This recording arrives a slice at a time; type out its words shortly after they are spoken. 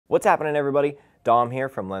What's happening, everybody? Dom here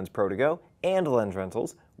from Lensprotogo and Lens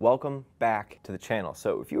Rentals. Welcome back to the channel.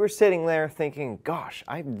 So if you were sitting there thinking, gosh,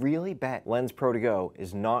 I really bet Lensprotogo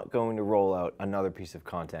is not going to roll out another piece of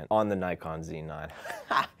content on the Nikon Z9.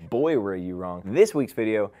 Boy, were you wrong. This week's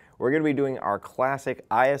video, we're going to be doing our classic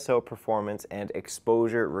ISO performance and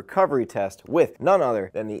exposure recovery test with none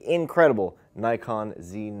other than the incredible Nikon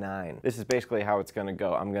Z9. This is basically how it's going to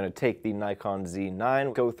go. I'm going to take the Nikon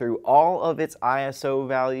Z9, go through all of its ISO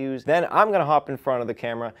values, then I'm going to hop in front of the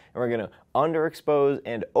camera and we're going to underexpose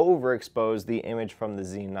and overexpose the image from the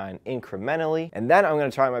Z9 incrementally, and then I'm going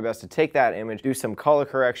to try my best to take that image, do some color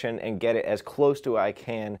correction, and get it as close to I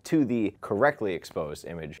can to the correctly exposed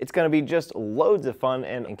image. It's going to be just loads of fun,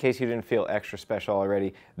 and in case you didn't feel extra special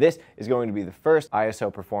already, this is going to be the first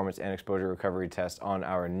ISO performance and exposure recovery test on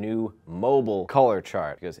our new mobile color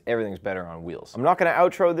chart, because everything's better on wheels. I'm not going to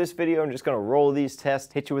outro this video, I'm just going to roll these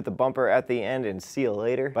tests, hit you with the bumper at the end, and see you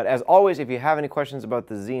later. But as always, if you have any questions about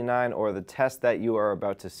the Z9 or the test that you are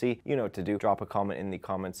about to see, you know what to do. Drop a comment in the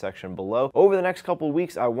comment section below. Over the next couple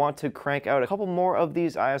weeks, I want to crank out a couple more of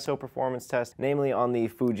these ISO performance tests, namely on the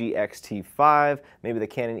Fuji X-T5, maybe the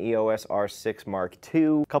Canon EOS R6 Mark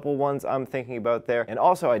II, a couple ones I'm thinking about there, and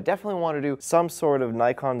also I definitely want to do some sort of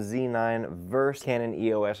Nikon Z9 versus Canon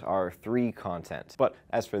EOS R3 content. But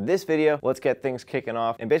as for this video, let's get things kicking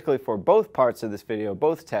off, and basically for both parts of this video,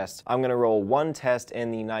 both tests, I'm going to roll one test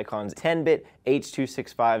in the Nikon's 10-bit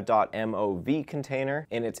H.265.MOV container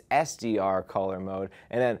in its SDR color mode,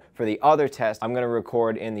 and then for the other test I'm going to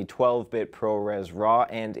record in the 12-bit ProRes RAW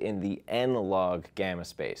and in the N-Log gamma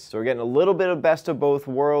space. So we're getting a little bit of best of both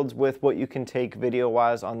worlds with what you can take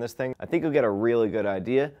video-wise on this thing. I think you'll get a really good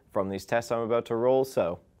idea from these tests I'm about to roll.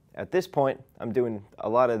 So at this point I'm doing a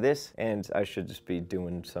lot of this, and I should just be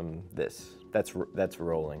doing some this. That's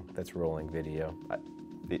rolling video.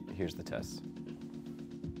 Here's the test.